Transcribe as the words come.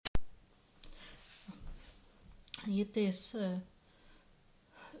It is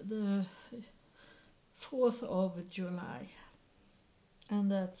the 4th of July,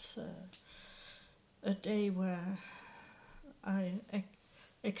 and that's a day where I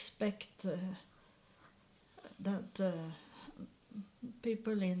expect that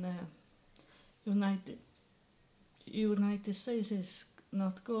people in the United States is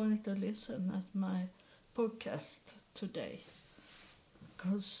not going to listen at my podcast today,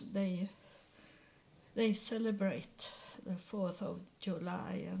 because they celebrate the 4th of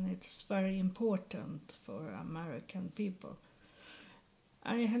July, and it's very important for American people.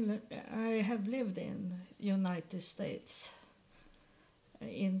 I have lived in United States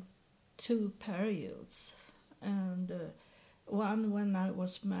in 2 periods, and one when I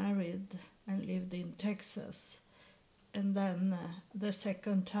was married and lived in Texas, and then the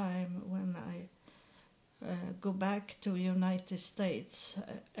second time when I go back to United States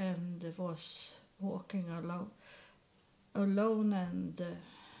and was walking alone and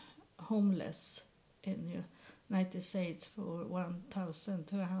homeless in United States for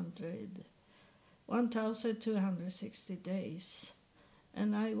 1,260 days,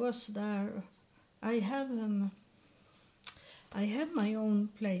 and I was there. I have my own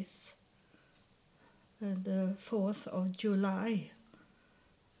place. The 4th of July,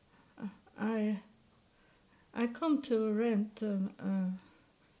 I come to rent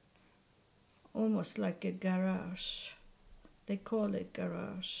almost like a garage. They call it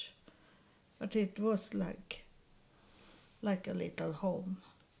garage, but it was like a little home,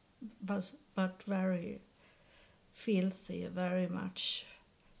 but very filthy, very much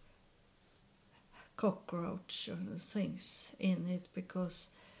cockroach and things in it, because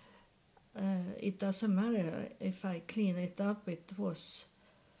it doesn't matter if I clean it up. It was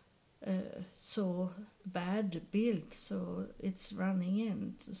so bad built, so it's running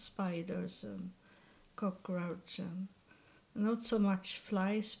in spiders and cockroach, and not so much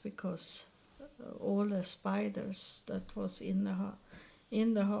flies, because all the spiders that was in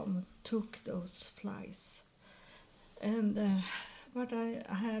the home took those flies. And but I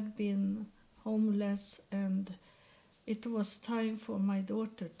had been homeless, and it was time for my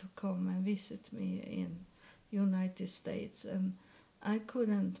daughter to come and visit me in United States, and I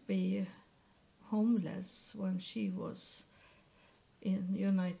couldn't be homeless when she was in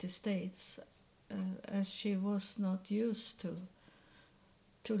United States, as she was not used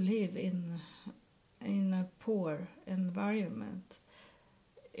to live in a poor environment.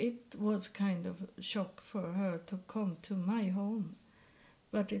 It was kind of a shock for her to come to my home,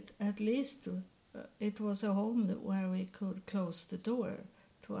 but at least it was a home where we could close the door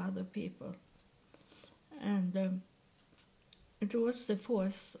to other people. And it was the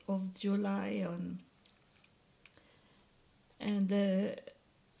 4th of July, and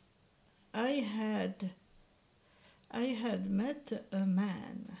I had met a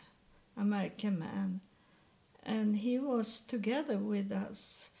man, American man, and he was together with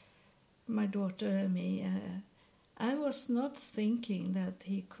us, my daughter and me. I was not thinking that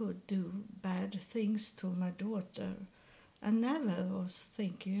he could do bad things to my daughter. I never was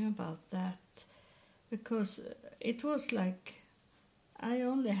thinking about that, because it was like I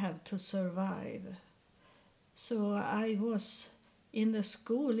only have to survive. So I was in the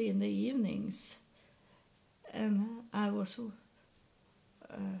school in the evenings, and I was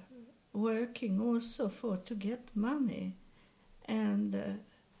working also to get money. And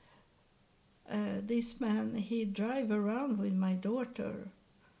this man, he drive around with my daughter,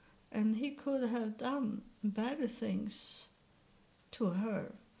 and he could have done bad things to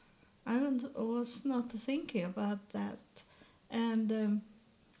her. I was not thinking about that. And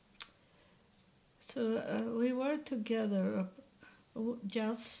so we were together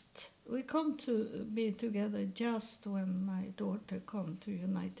we come to be together just when my daughter come to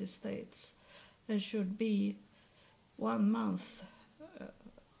United States. There should be 1 month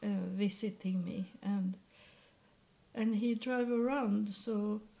visiting me, and he drove around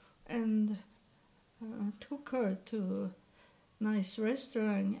and took her to a nice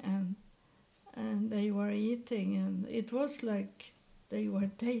restaurant, and they were eating, and it was like they were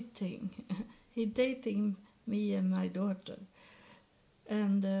dating. He dating me and my daughter,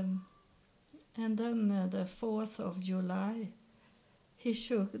 and then the 4th of July, he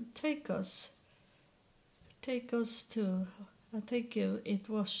should take us to, I think it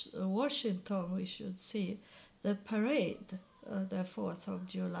was Washington. We should see the parade, the 4th of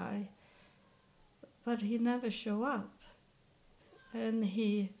July. But he never show up, and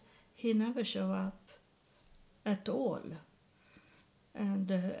he never show up at all. And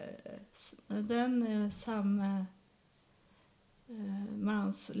then some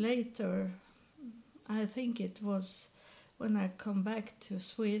month later, I think it was when I come back to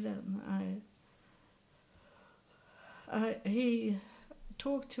Sweden. He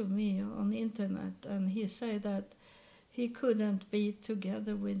talked to me on the internet, and he said that he couldn't be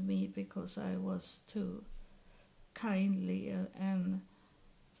together with me because I was too kindly and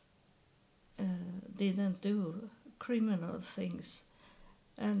didn't do criminal things,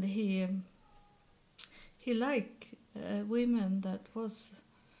 and he liked women that was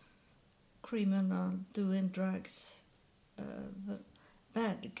criminal, doing drugs,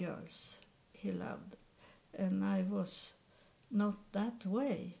 bad girls he loved, and I was not that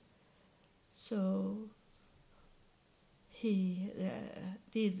way. So he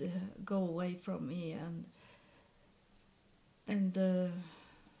did go away from me, and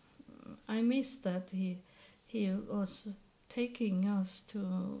I miss that he was taking us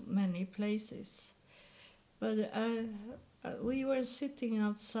to many places. But we were sitting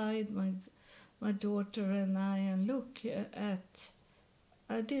outside, my daughter and I, and look at.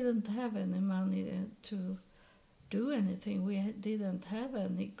 I didn't have any money to do anything. We didn't have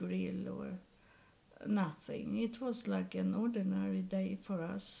any grill or nothing. It was like an ordinary day for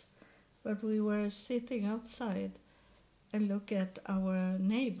us. But we were sitting outside and look at our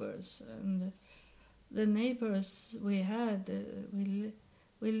neighbors, and the neighbors we had, we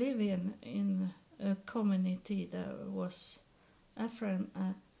live in a community that was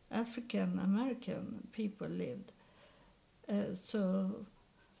African American people lived. So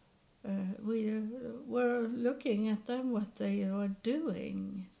we were looking at them, what they were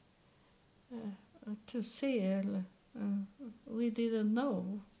doing, to see. We didn't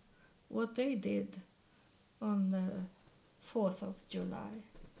know what they did on the 4th of July.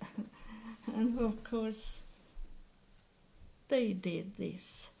 And of course, they did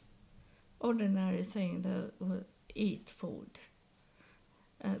this ordinary thing, that would eat food,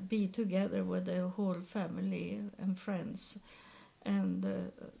 be together with the whole family and friends, and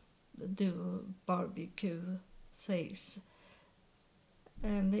do barbecue things.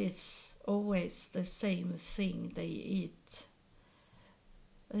 And it's always the same thing they eat.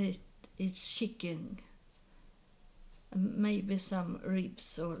 It's chicken, maybe some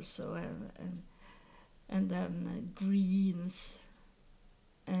ribs also, and then greens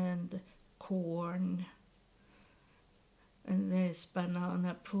and corn, and there's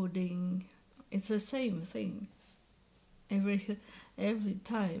banana pudding. It's the same thing. Every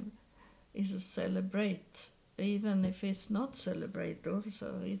time is a celebrate, even if it's not celebrate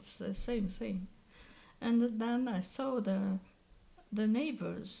also, it's the same thing. And then I saw the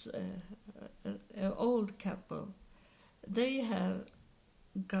neighbors, an old couple. They have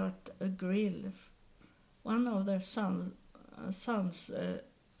got a grill. One of their sons,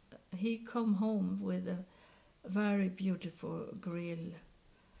 he come home with a very beautiful grill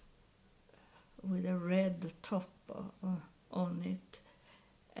with a red top on it,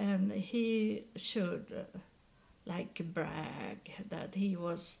 and he should brag that he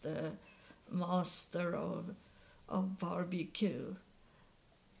was the master of barbecue,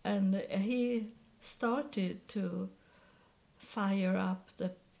 and he started to fire up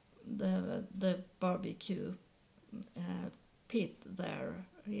the barbecue pit there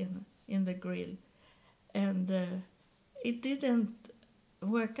in the grill, and it didn't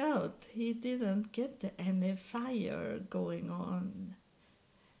work out. He didn't get any fire going on,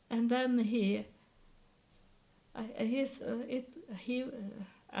 and then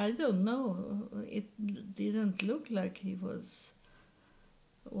I don't know. It didn't look like he was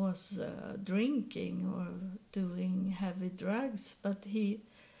drinking or doing heavy drugs, but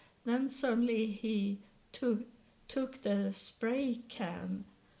then suddenly he took the spray can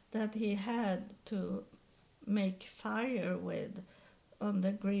that he had to make fire with on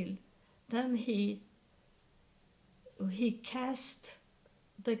the grill. Then he cast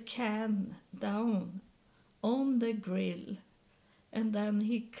the can down on the grill, and then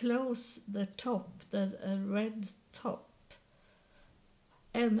he closed the top, the red top,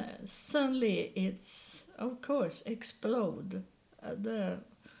 and suddenly it's, of course, explode the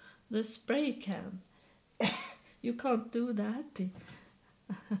spray can. You can't do that.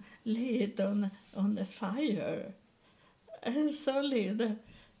 Lay it on the fire, and suddenly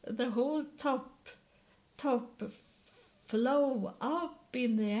the whole top flew up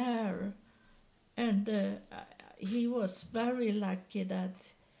in the air, and he was very lucky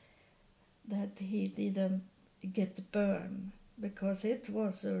that he didn't get burned, because it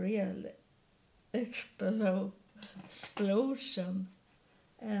was a real explosion,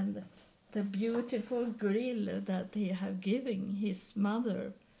 and the beautiful grill that he had given his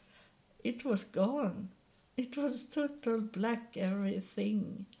mother, it was gone. It was total black,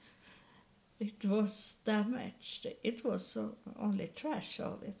 everything. it was damaged. It was only trash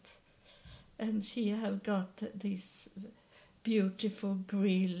of it. And she have got this beautiful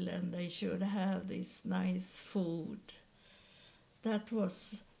grill, and they should have this nice food. That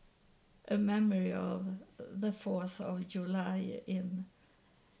was a memory of the 4th of July in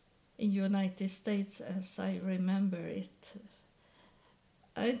United States as I remember it.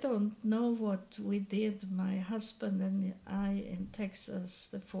 I don't know what we did, my husband and I, in Texas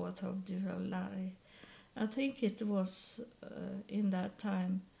the 4th of July. I think it was in that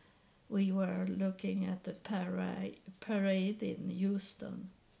time we were looking at the parade in Houston.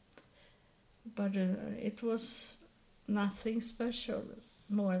 But it was nothing special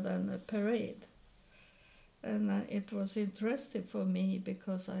more than a parade. And it was interesting for me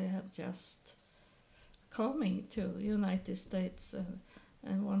because I have just coming to United States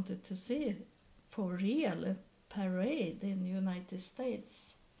and wanted to see for real a parade in United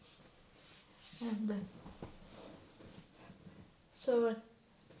States. And so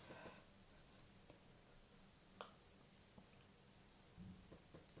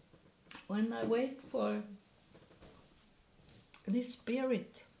when I wait for this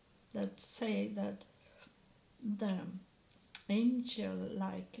spirit that say that the angel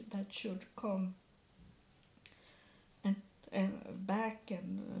like that should come and back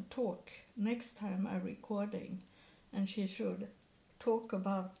and talk next time I'm recording, and she should talk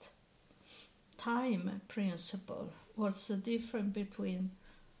about time principle. What's the difference between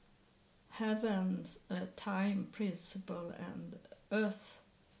heaven's time principle and earth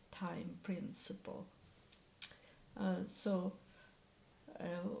time principle? So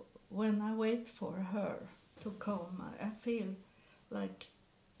when I wait for her to come, I feel like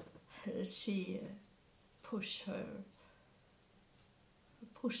she push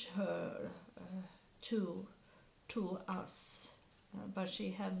her to us, but she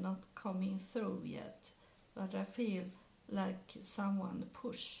had not coming through yet. But I feel like someone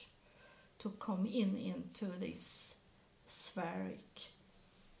push to come into this spheric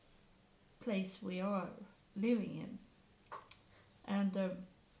place we are living in. And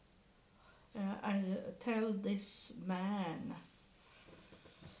I tell this man,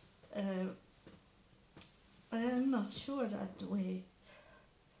 I am not sure that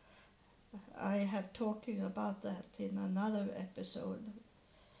I have talking about that in another episode,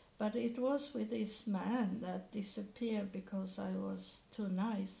 but it was with this man that disappeared because I was too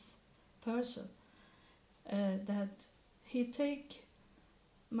nice person, that he take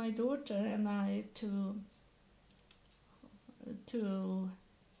my daughter and I to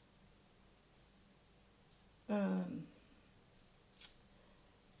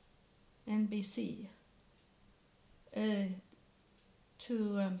NBC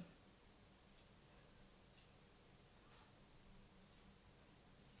to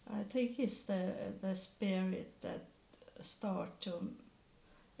I think it's the spirit that start to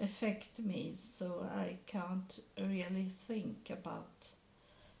affect me, so I can't really think about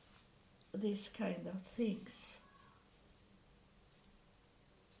this kind of things.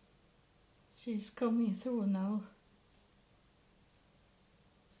 She's coming through now.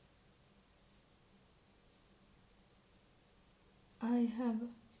 I have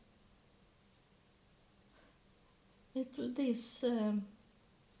this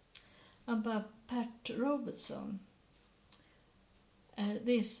about Pat Robertson.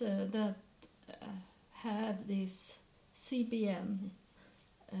 That have this CBN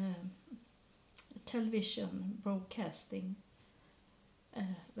television broadcasting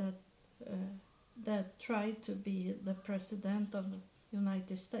that tried to be the president of the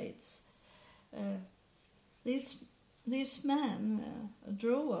United States. This man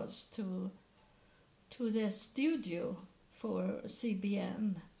drove us to the studio for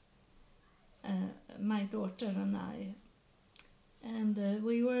CBN, my daughter and I, and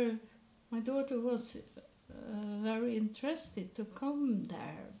my daughter was very interested to come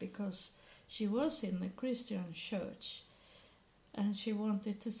there because she was in a Christian church and she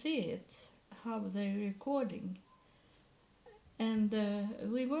wanted to see it, how they're recording. And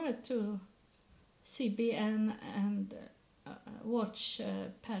we were to CBN and watch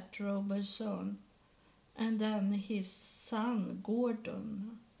Pat Robertson, and then his son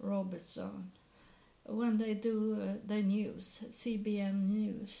Gordon Robertson, when they do the news, CBN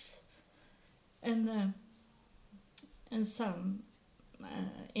News, and some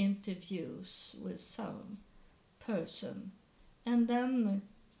interviews with some person, and then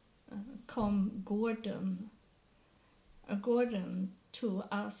come Gordon to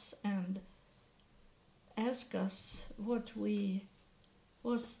us and ask us what we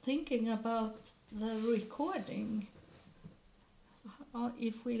was thinking about the recording,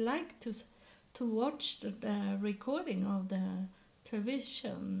 if we like to to watch the recording of the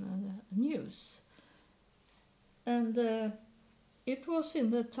television news. And it was in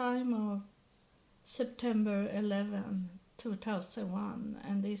the time of September 11, 2001,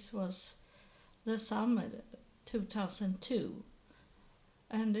 and this was the summer 2002.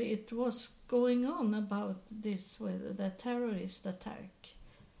 And it was going on about this with the terrorist attack.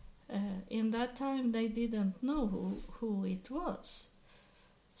 In that time they didn't know who it was.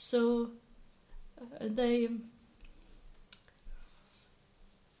 So they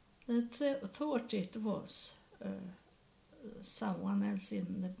thought it was someone else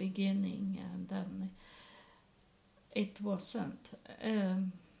in the beginning, and then it wasn't.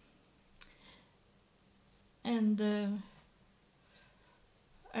 And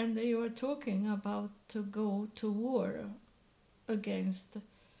they were talking about to go to war against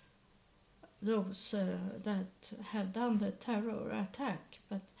those that have done the terror attack,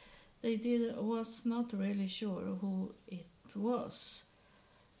 but they was not really sure who it was.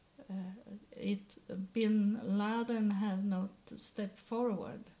 Bin Laden have not stepped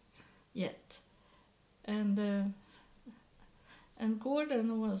forward yet, and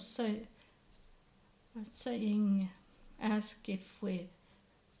Gordon was saying, ask if we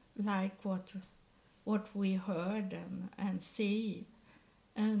like what we heard and see.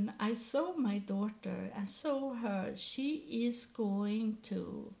 And I saw my daughter, I saw her, she is going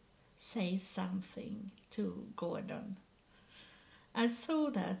to say something to Gordon. I saw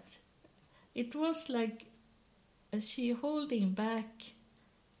that. It was like she holding back,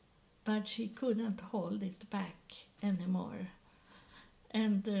 but she couldn't hold it back anymore.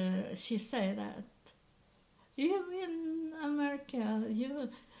 And she said that, you in America,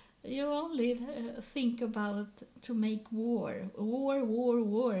 you only think about to make war.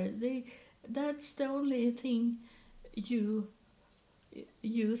 That's the only thing you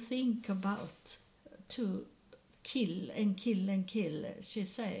think about, to kill and kill and kill, she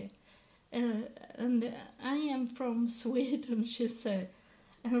say. And I am from Sweden, she said,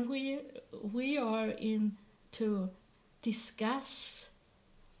 and we are in to discuss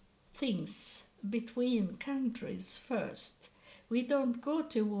things between countries first. We don't go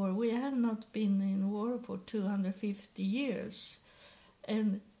to war. We have not been in war for 250 years.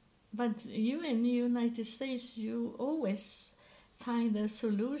 But you in the United States, you always find a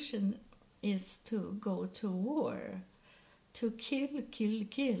solution is to go to war, to kill,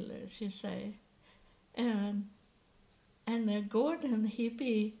 she say. And Gordon, he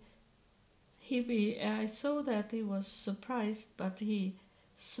be, I saw that he was surprised, but he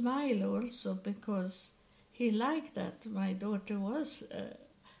smiled also, because he liked that my daughter was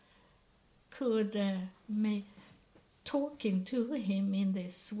talking to him in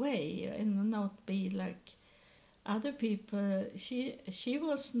this way and not be like other people. She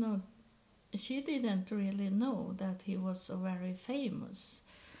was not. She didn't really know that he was so very famous,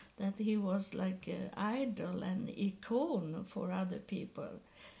 that he was like an idol and icon for other people.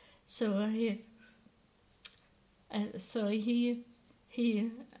 So he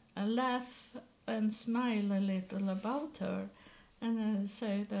laughed and smile a little about her, and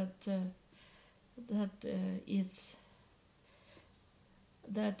say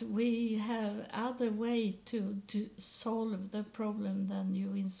that we have other way to solve the problem than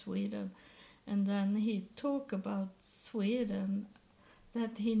you in Sweden. And then he talked about Sweden,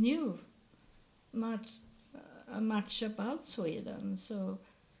 that he knew much about Sweden. So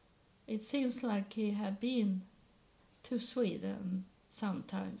it seems like he had been to Sweden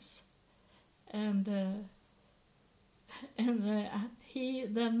sometimes. And the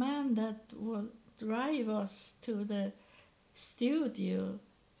man that will drive us to the studio,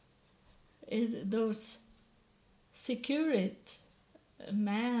 those security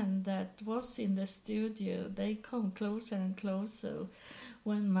man that was in the studio, they come closer and closer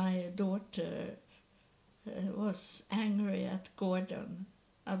when my daughter was angry at Gordon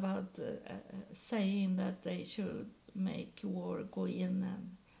about saying that they should make war, go in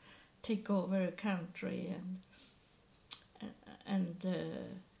and take over a country, and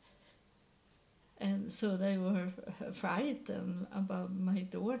so they were frightened about my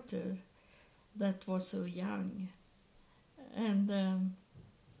daughter that was so young. And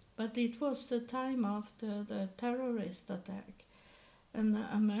but it was the time after the terrorist attack, and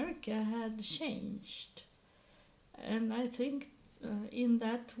America had changed, and I think in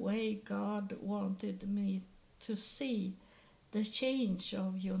that way God wanted me to see the change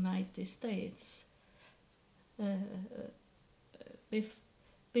of United States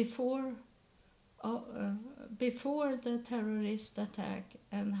before the terrorist attack,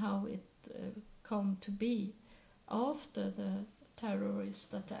 and how it come to be after the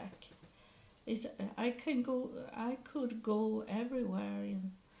terrorist attack. I could go everywhere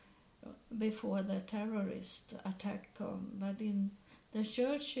before the terrorist attack come, but in the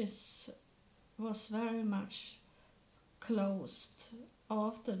churches was very much closed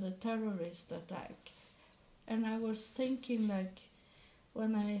after the terrorist attack. And I was thinking, like,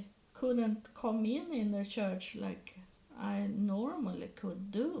 when I couldn't come in the church like I normally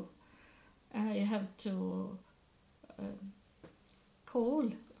could do, I have to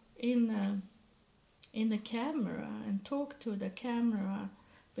call in the camera and talk to the camera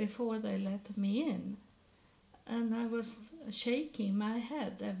before they let me in. And I was shaking my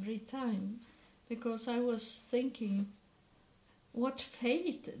head every time because I was thinking, what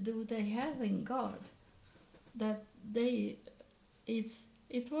faith do they have in God? That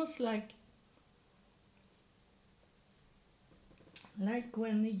it was like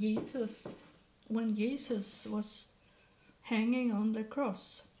when Jesus was hanging on the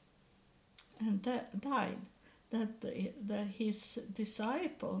cross and died, that his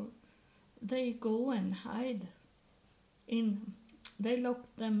disciple, they go and hide they lock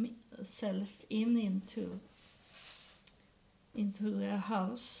themselves into a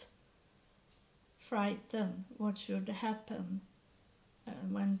house, frightened what should happen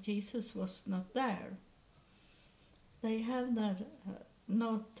when Jesus was not there. They have that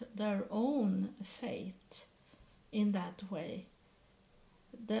not their own faith in that way.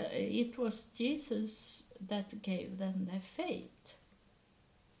 It was Jesus that gave them their faith.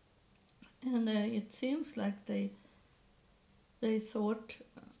 And it seems like they thought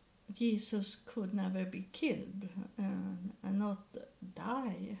Jesus could never be killed and not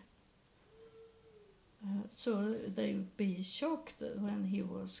die. So they would be shocked when he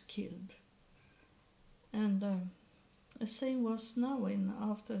was killed. And the same was now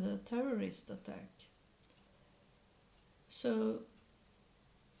after the terrorist attack. So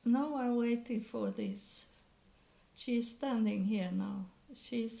now I'm waiting for this. She's standing here now.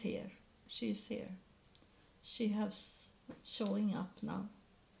 She's here. She has showing up now.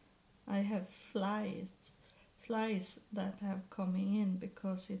 I have flies that have coming in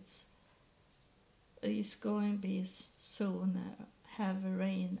because it's going to be soon heavy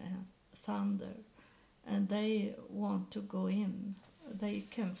rain and thunder, and they want to go in. They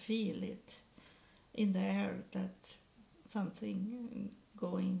can feel it in the air that something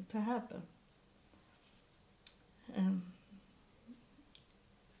going to happen.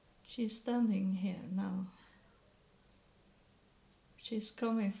 She's standing here now. She's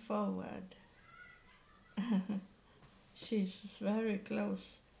coming forward. She's very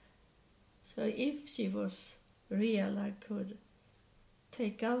close. So if she was real, I could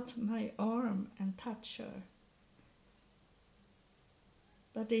take out my arm and touch her.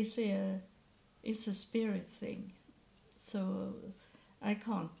 But it's a spirit thing, so I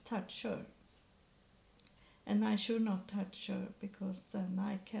can't touch her. And I should not touch her because then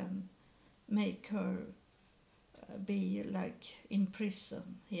I can make her be like in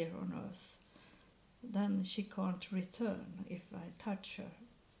prison here on earth. Then she can't return if I touch her.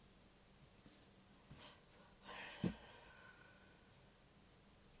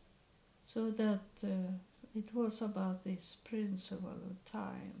 So that it was about this principle of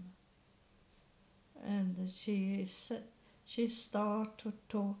time. And she start to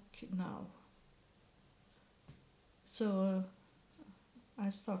talk now. So I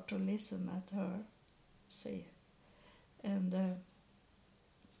start to listen at her, see. And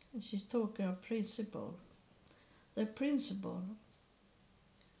she's talking a principle. The principle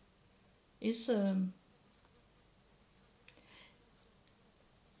is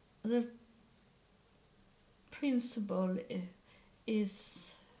the principle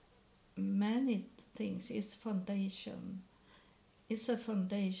is many things. It's foundation. It's a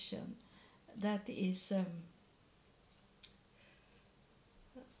foundation that is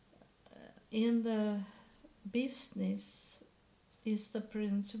in the business is the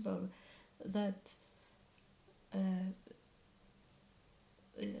principle that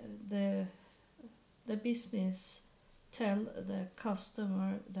the business tell the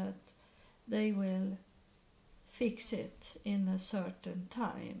customer that they will fix it in a certain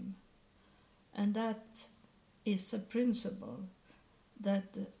time, and that is a principle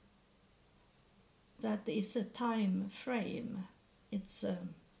that is a time frame. It's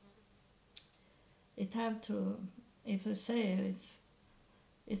it have to, if you say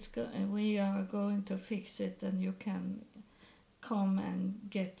we are going to fix it and you can come and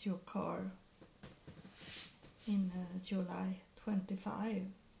get your car in July 25,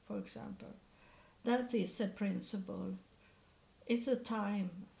 for example. That is a principle. It's a time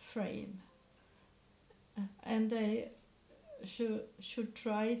frame. And should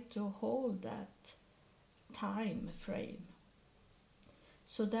try to hold that time frame.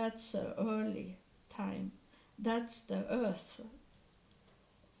 So that's the early time. That's the earth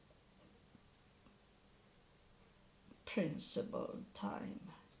principle time.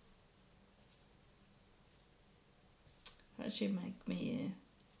 She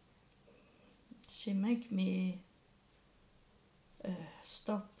make me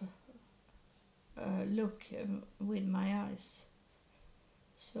stop, look with my eyes.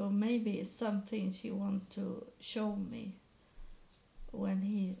 So maybe it's something she want to show me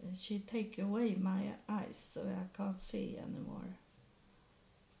when she take away my eyes so I can't see anymore.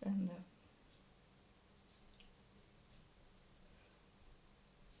 And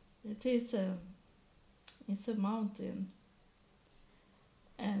it's a mountain,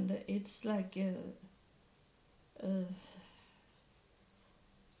 and it's like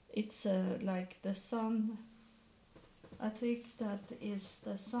it's like the sun. I think that is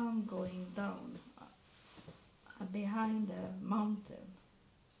the sun going down behind the mountain.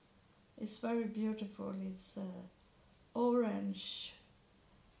 It's very beautiful. It's orange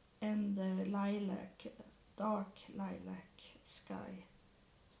and lilac, dark lilac sky.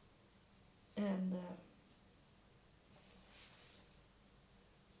 And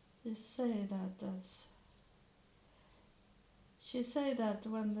she say that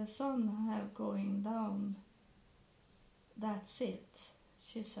when the sun have going down, that's it.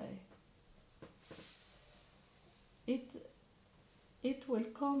 She say it will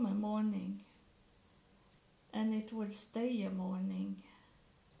come a morning, and it will stay a morning,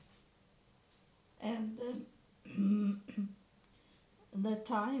 and the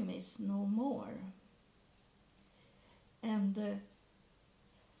time is no more, and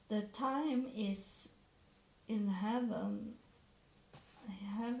the time is in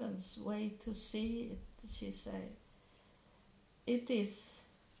heaven's way to see it. She say it is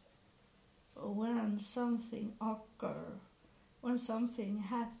when something occur, when something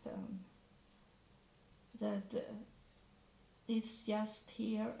happen, that it's just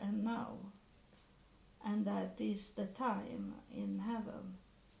here and now, and that is the time in heaven.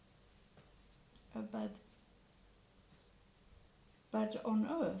 But on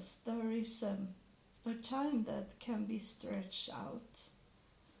earth there is a time that can be stretched out.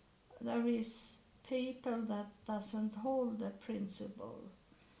 There is people that doesn't hold the principle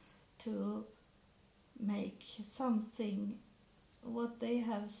to make something what they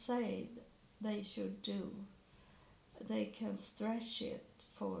have said they should do. They can stretch it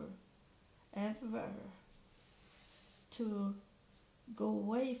forever to go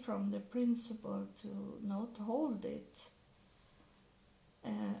away from the principle, to not hold it.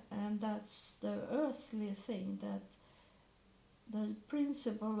 And that's the earthly thing, that the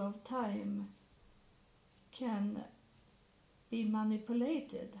principle of time can be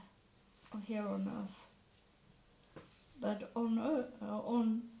manipulated here on earth. But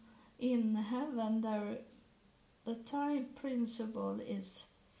in heaven, the time principle is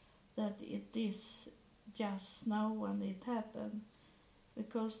that it is just now when it happened,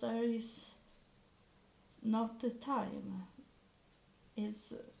 because there is not the time.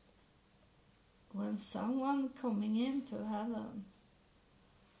 It's when someone coming into heaven,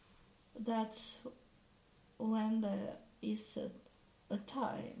 that's when there is a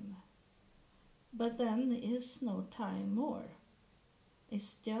time. But then is no time more.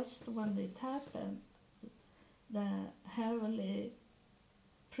 It's just when it happened, the heavenly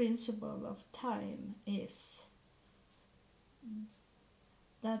principle of time is.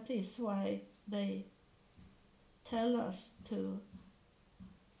 That is why they tell us to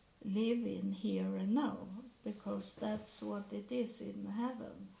live in here and now, because that's what it is in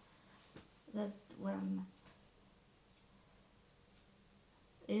heaven. That when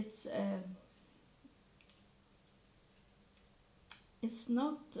it's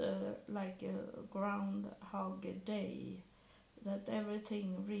not like a Groundhog Day, that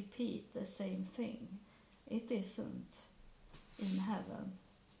everything repeat the same thing. It isn't in heaven.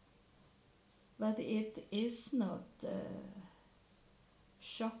 But it is not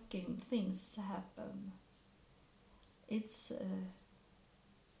shocking things happen. It's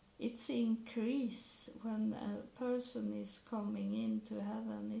increase when a person is coming into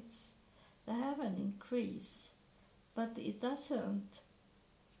heaven. It's the heaven increase, but it doesn't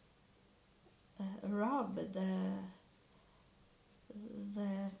rob the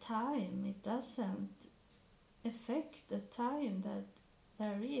time. It doesn't affect the time that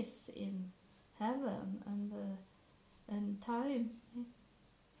there is in heaven, and time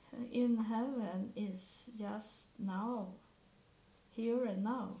in heaven is just now, here and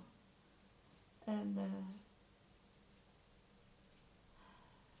now. And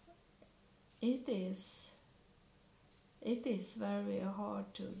it is very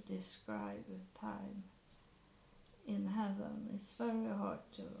hard to describe time in heaven. It's very hard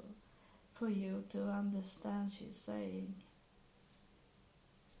for you to understand, she's saying.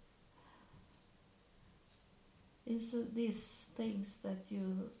 Is these things that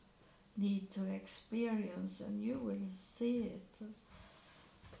you need to experience, and you will see it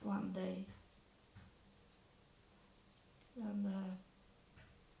one day. And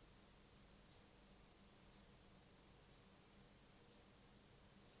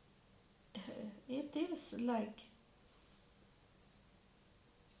it is like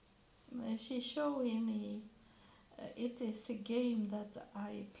she's showing me, it is a game that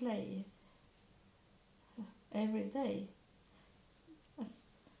I play every day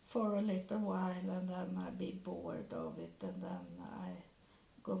for a little while, and then I be bored of it, and then I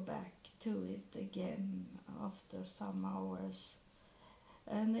go back to it again after some hours.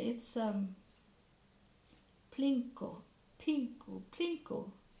 And it's Plinko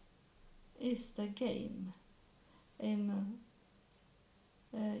is the game. In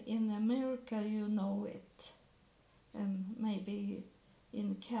America you know it, and maybe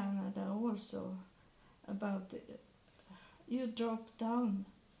in Canada also, about you drop down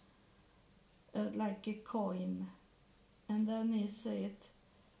like a coin, and then it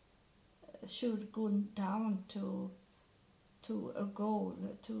should go down to a goal,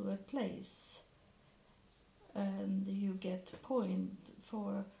 to a place, and you get point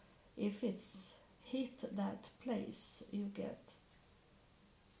for if it's hit that place, you get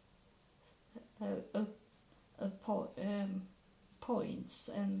points,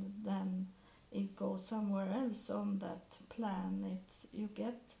 and then it goes somewhere else on that plan. You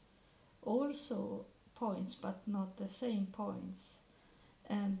get also points, but not the same points.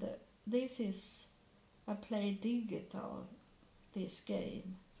 And this is I play digital, this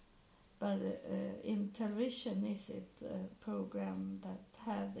game, but in television is it a program that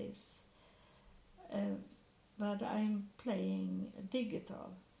have this, but I'm playing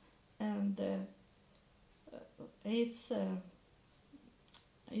digital, and it's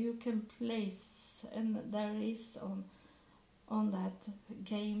you can place, and there is on that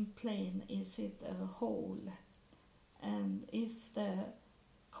game plane is it a hole, and if the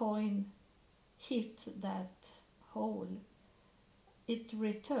coin hit that hole, it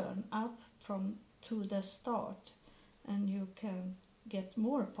return up from to the start, and you can get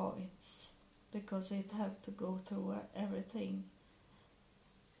more points because it have to go through everything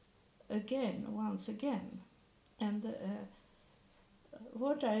once again. And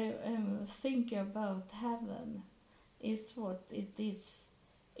what I am thinking about heaven is what it is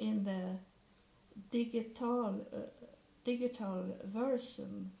in the digital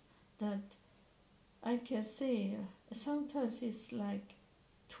version, that I can see sometimes it's like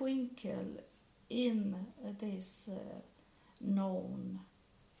twinkle in this known,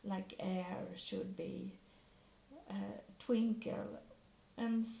 like air should be twinkle,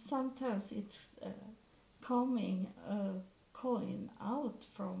 and sometimes it's coming a coin out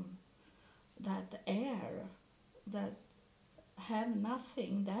from that air that have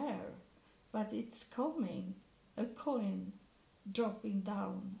nothing there, but it's coming, a coin dropping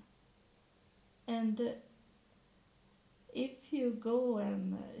down. And if you go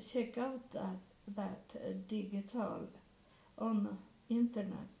and check out that digital on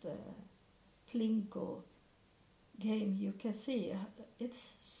internet, Plinko game, you can see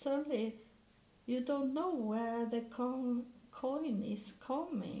it's certainly, you don't know where the coin is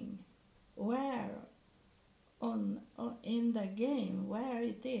coming, where in the game, where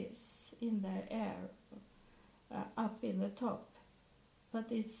it is in the air, up in the top,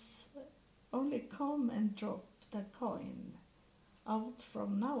 but it's only come and drop the coin out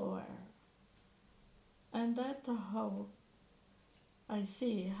from nowhere. And that's how I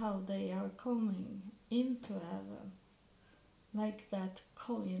see how they are coming into heaven, like that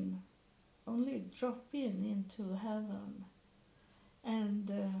coin only drop into heaven, and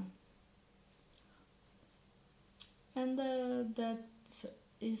that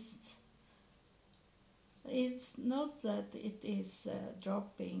is, it's not that it is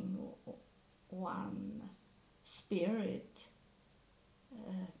dropping one spirit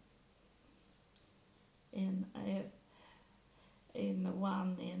in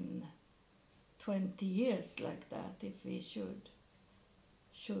one in 20 years like that, if we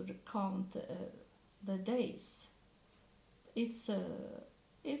should count the days. It's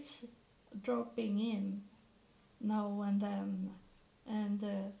dropping in now and then, and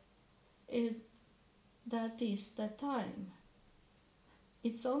that is the time.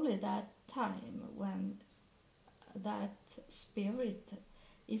 It's only that time when that spirit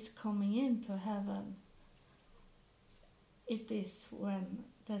is coming into heaven, it is when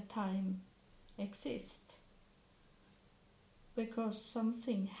the time exists. Because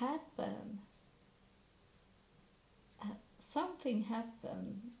something happened. Something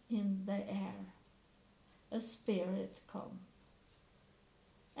happened in the air. A spirit come.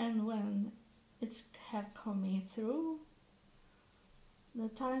 And when it's have coming through, the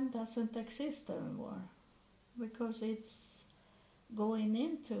time doesn't exist anymore. Because it's going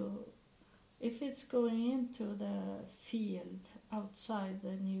into, if it's going into the field outside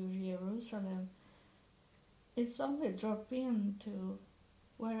the New Jerusalem, it's only drop into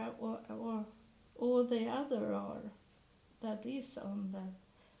where or all the other are that is on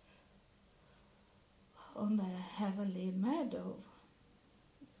the heavenly meadow.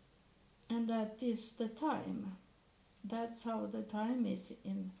 And that is the time. That's how the time is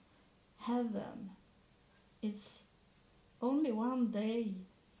in heaven. It's only one day,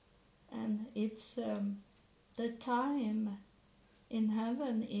 and it's the time in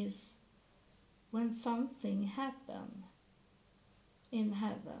heaven is when something happens in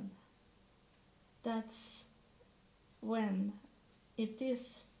heaven. That's when it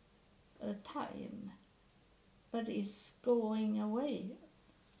is a time, but it's going away.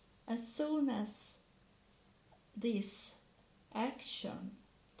 As soon as this action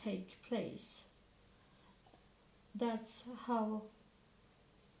take place, that's how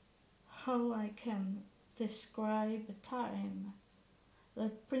I can describe time. The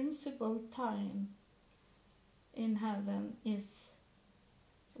principal time in heaven is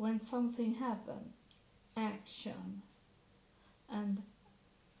when something happens, action, and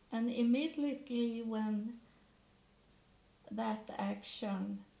immediately when that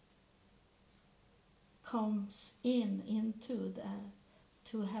action comes into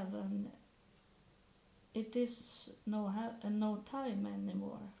to heaven, it is no time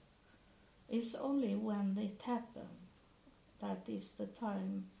anymore. It's only when it happens that is the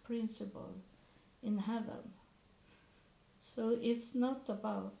time principle in heaven. So it's not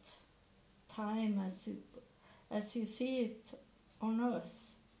about time as you see it on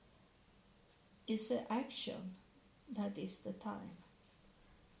earth. It's an action that is the time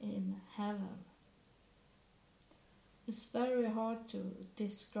in heaven. It's very hard to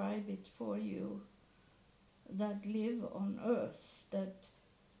describe it for you that live on earth, that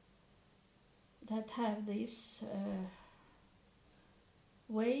have this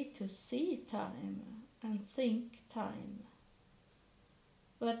way to see time and think time.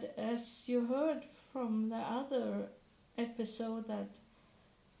 But as you heard from the other episode, that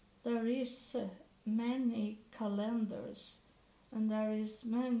there is many calendars and there is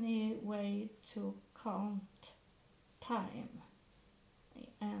many way to count time,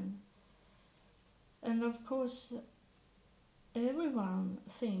 and of course everyone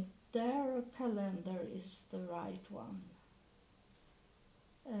think their calendar is the right one,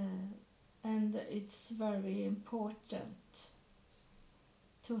 and it's very important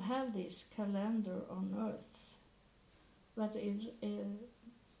to have this calendar on earth. But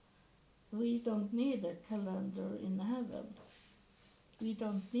we don't need a calendar in heaven. We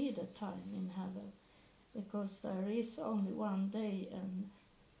don't need a time in heaven, because there is only one day, and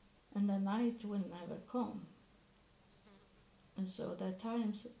the night will never come. And so the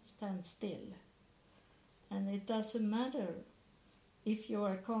time stands still. And it doesn't matter if you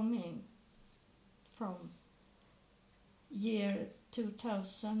are coming from year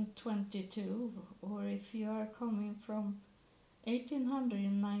 2022 or if you are coming from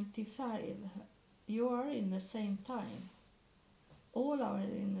 1895, you are in the same time. All are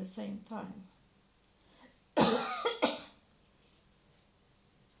in the same time.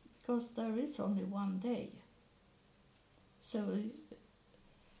 Because there is only one day. So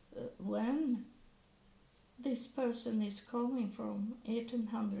when this person is coming from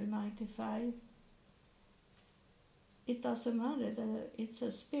 1895, it doesn't matter that it's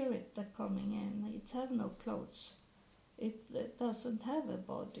a spirit that coming in. It have no clothes. It doesn't have a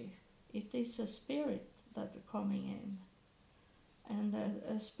body. It is a spirit that coming in. And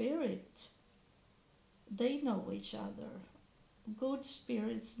a spirit, they know each other. Good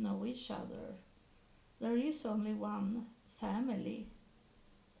spirits know each other. There is only one family,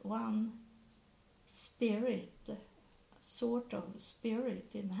 one spirit, sort of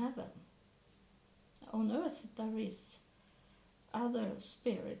spirit in heaven. On earth there is other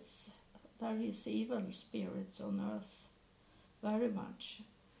spirits. There is evil spirits on earth, very much.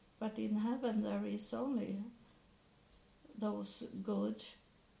 But in heaven there is only those good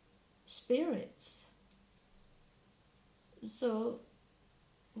spirits. So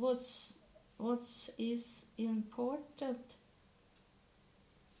what is important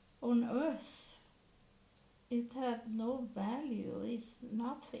on earth it have no value, is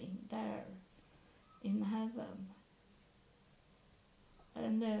nothing there in heaven.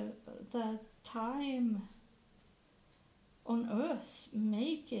 And the time on earth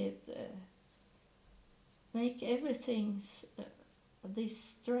make everything, this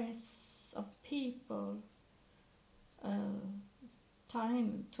stress of people,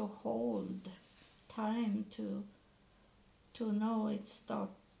 time to hold, time to know it's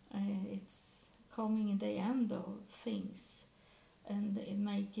coming the end of things, and it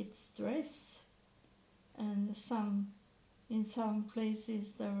make it stress. And in some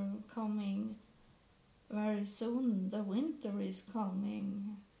places they're coming very soon. The winter is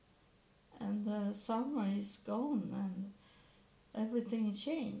coming, and the summer is gone, and everything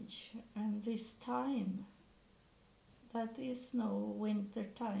change. And this time, that is no winter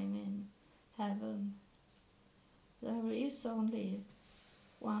time in heaven. There is only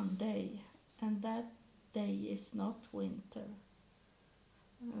one day, and that day is not winter.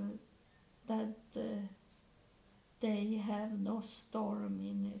 That day have no storm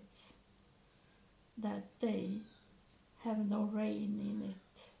in it. That day have no rain in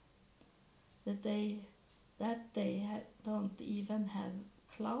it. That day don't even have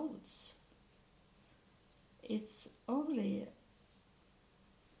clouds. It's only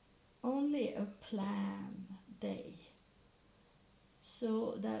a plan day.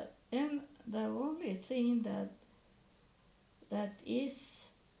 So the only thing that is,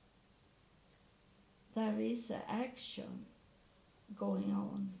 there is an action going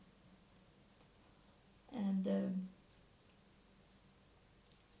on. And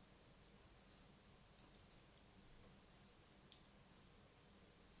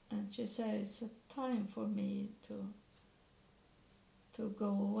she said it's a time for me to go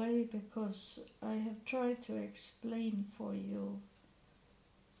away, because I have tried to explain for you.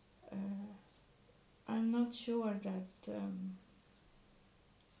 I'm not sure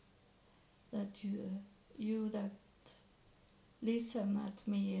that you that listen at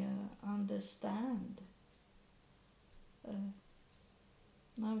me understand.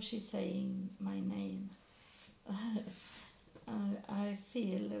 Now she's saying my name. I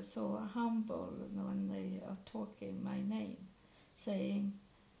feel so humble when they are talking my name, saying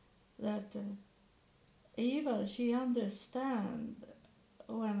that Eva, she understands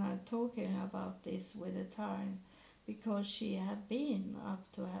when I'm talking about this with the time, because she have been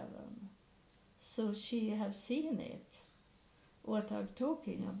up to heaven. So she have seen it, what I'm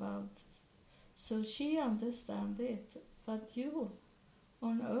talking about. So she understands it. But you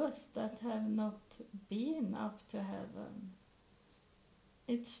on earth that have not been up to heaven,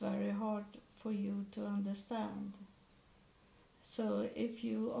 it's very hard for you to understand. So if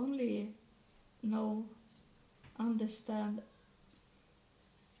you only understand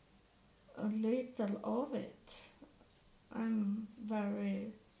a little of it, I'm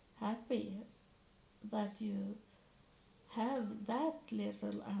very happy that you have that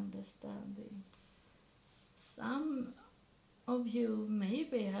little understanding. Some of you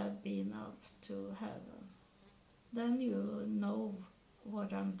maybe have been up to heaven. Then you know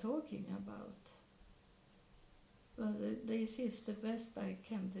what I'm talking about. But this is the best I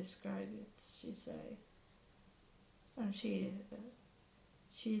can describe it, she say. And she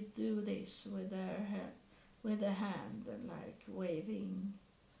do this with her hand, and like waving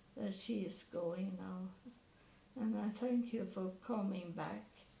that she is going now. And I thank you for coming back.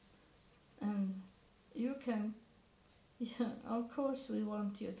 And you can, of course we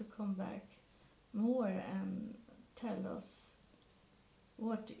want you to come back more and tell us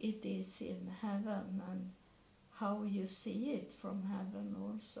what it is in heaven, and how you see it from heaven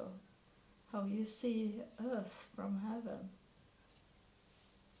also. How you see earth from heaven.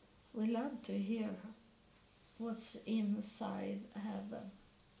 We love to hear what's inside heaven.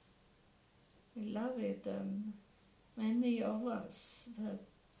 We love it, and many of us,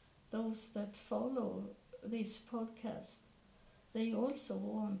 those that follow this podcast, they also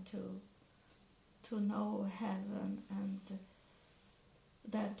want to know heaven, and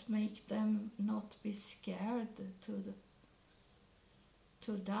that make them not be scared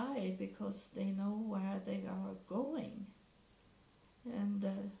to die, because they know where they are going. And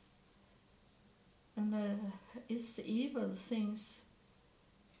it's the evil things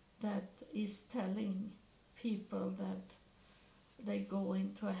that is telling people that they go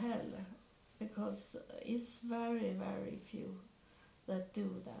into hell, because it's very, very few that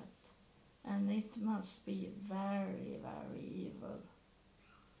do that. And it must be very, very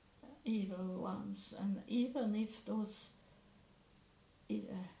evil ones. And even if those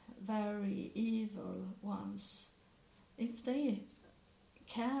very evil ones, if they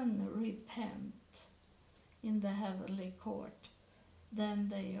can repent in the heavenly court, then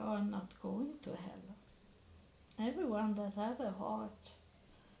they are not going to hell. Everyone that have a heart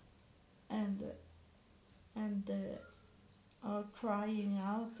and are crying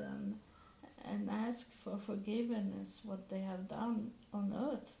out and ask for forgiveness what they have done on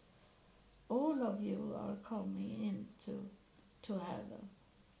earth, all of you are coming to heaven.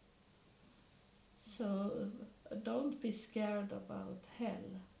 So don't be scared about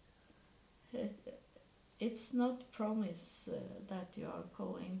hell. It's not promise that you are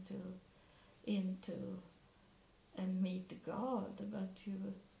going into and meet God, but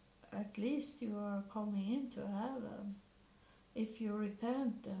at least you are coming into heaven. If you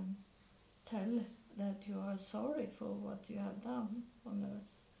repent and tell that you are sorry for what you have done on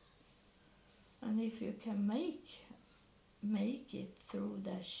earth. And if you can make it through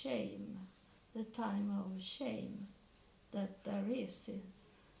the shame, the time of shame that there is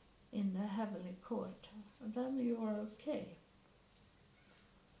in the heavenly court, then you are okay.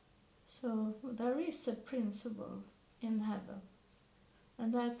 So there is a principle in heaven,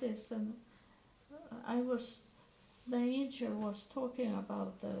 and that is the angel was talking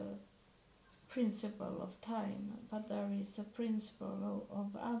about the principle of time, but there is a principle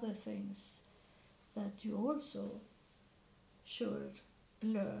of other things that you also should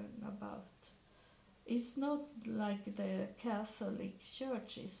learn about. It's not like the Catholic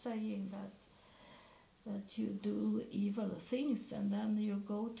Church is saying that you do evil things and then you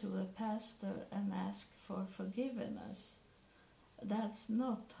go to a pastor and ask for forgiveness. That's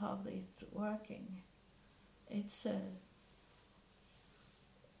not how it's working. It's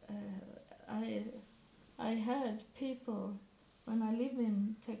I had people when I lived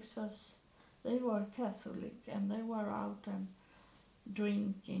in Texas. They were Catholic and they were out and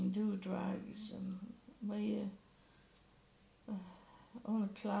drinking, do drugs, and we on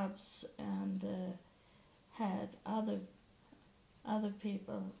clubs and had other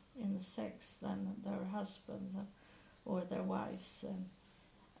people in sex than their husbands or their wives,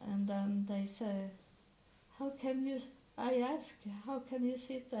 and then they say, I ask, how can you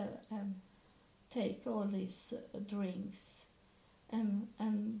sit there and take all these drinks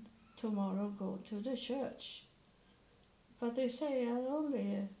and tomorrow go to the church? But they say, I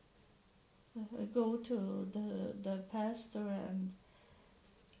only go to the pastor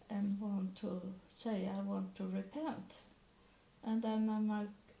and want to say I want to repent. And then I'm like,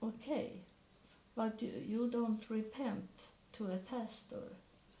 okay, but you don't repent to a pastor.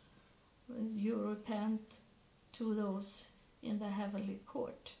 You repent to those in the heavenly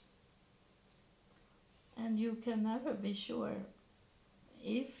court. And you can never be sure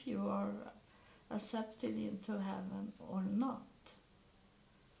if you are accepted into heaven or not.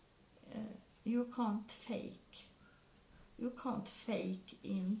 You can't fake. You can't fake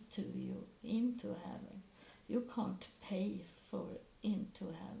into heaven. You can't pay for into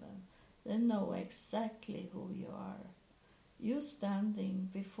heaven. They know exactly who you are. You standing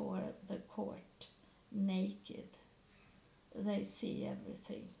before the court naked. They see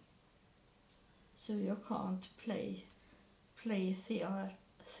everything. So you can't play theater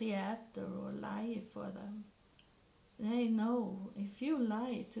or lie for them. They know if you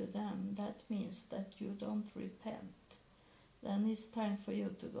lie to them, that means that you don't repent. Then it's time for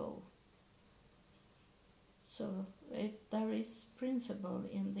you to go. So there is principle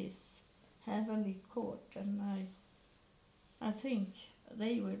in this heavenly court, and I think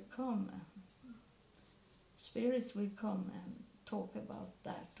they will come, spirits will come and talk about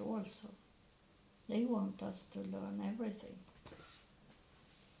that also. They want us to learn everything.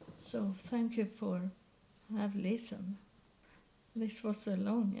 So thank you for have listened. This was a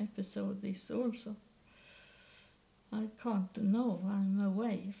long episode, this also. I can't know, I'm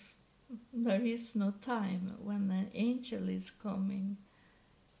away. There is no time when an angel is coming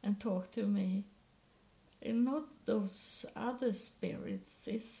and talk to me. And not those other spirits,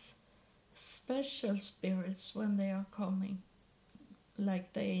 it's special spirits when they are coming,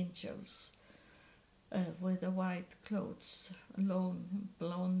 like the angels. With the white clothes, long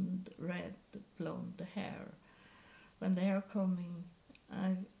red blonde hair. When they are coming,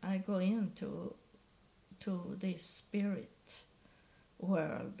 I go into this spirit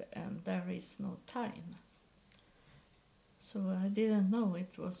world, and there is no time. So I didn't know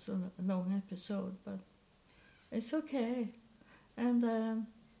it was a long episode, but it's okay. And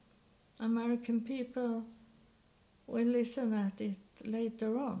American people will listen at it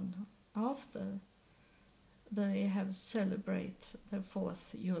later on, after they have celebrated the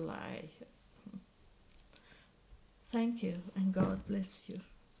 4th July. Thank you, and God bless you.